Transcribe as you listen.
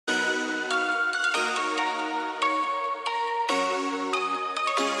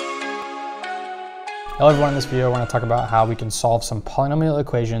Hello everyone, in this video we're going to talk about how we can solve some polynomial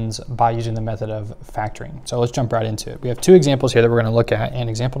equations by using the method of factoring. So let's jump right into it. We have two examples here that we're going to look at, and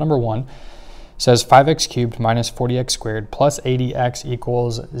example number one says 5x cubed minus 40x squared plus 80x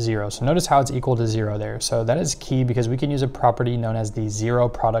equals 0. So notice how it's equal to 0 there. So that is key because we can use a property known as the zero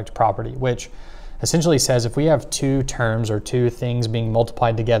product property, which essentially says if we have two terms or two things being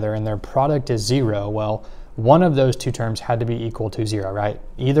multiplied together and their product is 0, well, one of those two terms had to be equal to 0, right?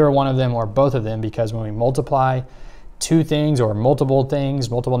 Either one of them or both of them, because when we multiply two things or multiple things,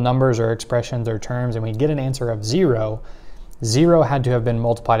 multiple numbers or expressions or terms, and we get an answer of 0, 0 had to have been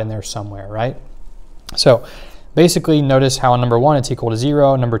multiplied in there somewhere, right? So basically notice how in number one it's equal to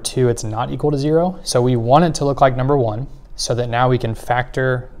 0, number two it's not equal to 0. So we want it to look like number one so that now we can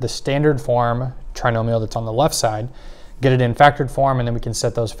factor the standard form trinomial that's on the left side, get it in factored form, and then we can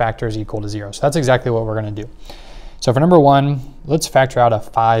set those factors equal to 0. So that's exactly what we're going to do. So for number one, let's factor out a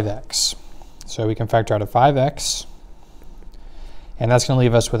 5x. So we can factor out a 5x, and that's going to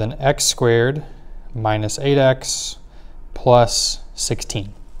leave us with an x squared minus 8x plus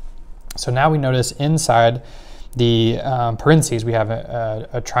 16. So now we notice inside the parentheses we have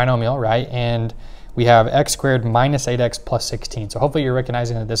a trinomial, right? And we have x squared minus 8x plus 16. So hopefully you're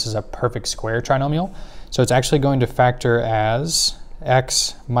recognizing that this is a perfect square trinomial. So it's actually going to factor as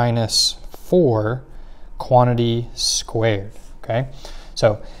x minus 4 quantity squared, okay?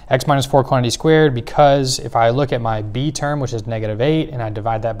 So x minus 4 quantity squared, because if I look at my b term, which is negative 8, and I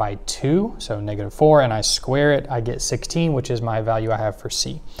divide that by 2, so negative 4, and I square it, I get 16, which is my value I have for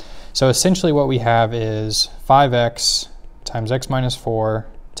c. So essentially what we have is 5x times x minus 4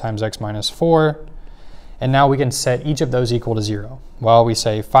 times x minus 4, and now we can set each of those equal to 0. Well, we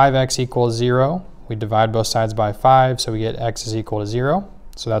say 5x equals 0. We divide both sides by 5, so we get x is equal to 0.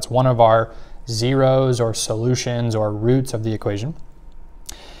 So that's one of our zeros or solutions or roots of the equation.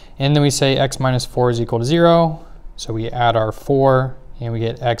 And then we say x minus 4 is equal to 0. So we add our 4, and we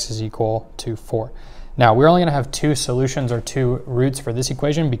get x is equal to 4. Now, we're only going to have two solutions or two roots for this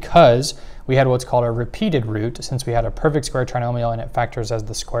equation because we had what's called a repeated root, since we had a perfect square trinomial and it factors as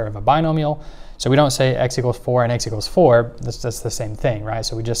the square of a binomial. So we don't say x equals 4 and x equals 4. That's the same thing, right?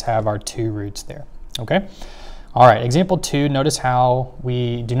 So we just have our two roots there, okay? All right, example 2, notice how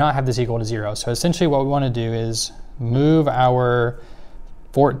we do not have this equal to 0. So essentially what we want to do is move our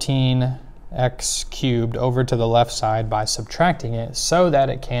 14x cubed over to the left side by subtracting it so that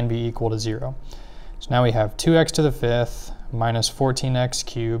it can be equal to 0. So now we have 2x to the 5th minus 14x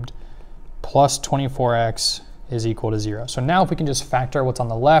cubed plus 24x is equal to 0. So now if we can just factor what's on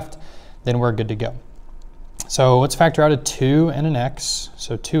the left, then we're good to go. So let's factor out a 2 and an x,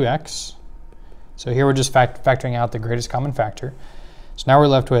 so 2x. So here we're just factoring out the greatest common factor. So now we're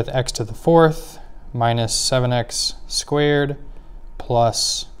left with x to the 4th minus 7x squared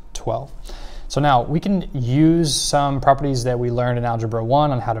plus 12. So now we can use some properties that we learned in Algebra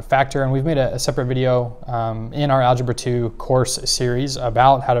 1 on how to factor, and we've made a separate video in our Algebra 2 course series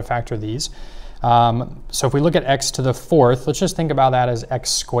about how to factor these. So if we look at x to the 4th, let's just think about that as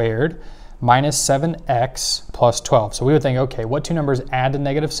x squared minus 7x plus 12. So we would think, okay, what two numbers add to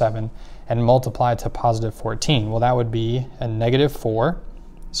negative 7 and multiply to positive 14? Well, that would be a negative 4,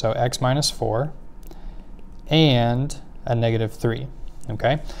 so x minus 4, and a negative 3.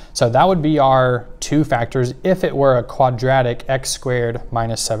 Okay, so that would be our two factors if it were a quadratic x squared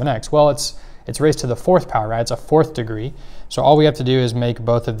minus 7x. Well, it's raised to the 4th power, right? It's a 4th degree. So all we have to do is make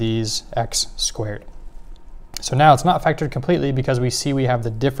both of these x squared. So now it's not factored completely because we see we have the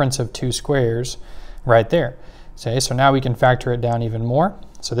difference of two squares right there. Okay, so now we can factor it down even more.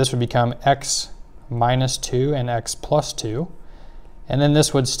 So this would become x minus 2 and x plus 2. And then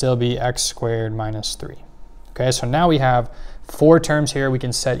this would still be x squared minus 3. Okay, so now we have 4 terms here we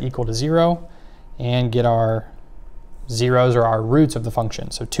can set equal to 0 and get our zeros or our roots of the function.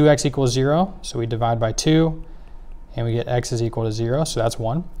 So 2x equals 0, so we divide by 2 and we get x is equal to 0, so that's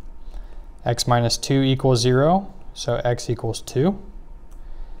 1. X minus 2 equals 0, so x equals 2.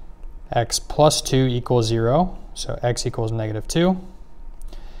 X plus 2 equals 0, so x equals negative 2.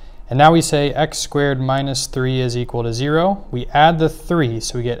 And now we say x squared minus 3 is equal to 0. We add the 3,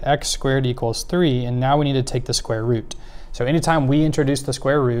 so we get x squared equals 3, and now we need to take the square root. So anytime we introduce the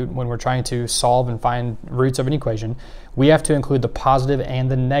square root when we're trying to solve and find roots of an equation, we have to include the positive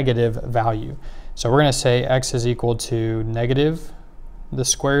and the negative value. So we're going to say x is equal to negative the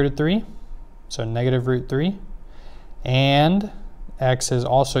square root of 3, so negative root 3, and x is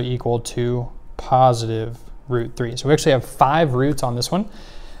also equal to positive root 3. So we actually have 5 roots on this one.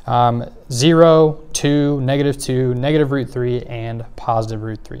 0, 2, negative root 3, and positive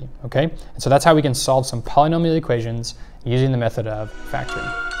root 3, okay? And so that's how we can solve some polynomial equations using the method of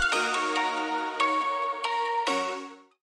factoring.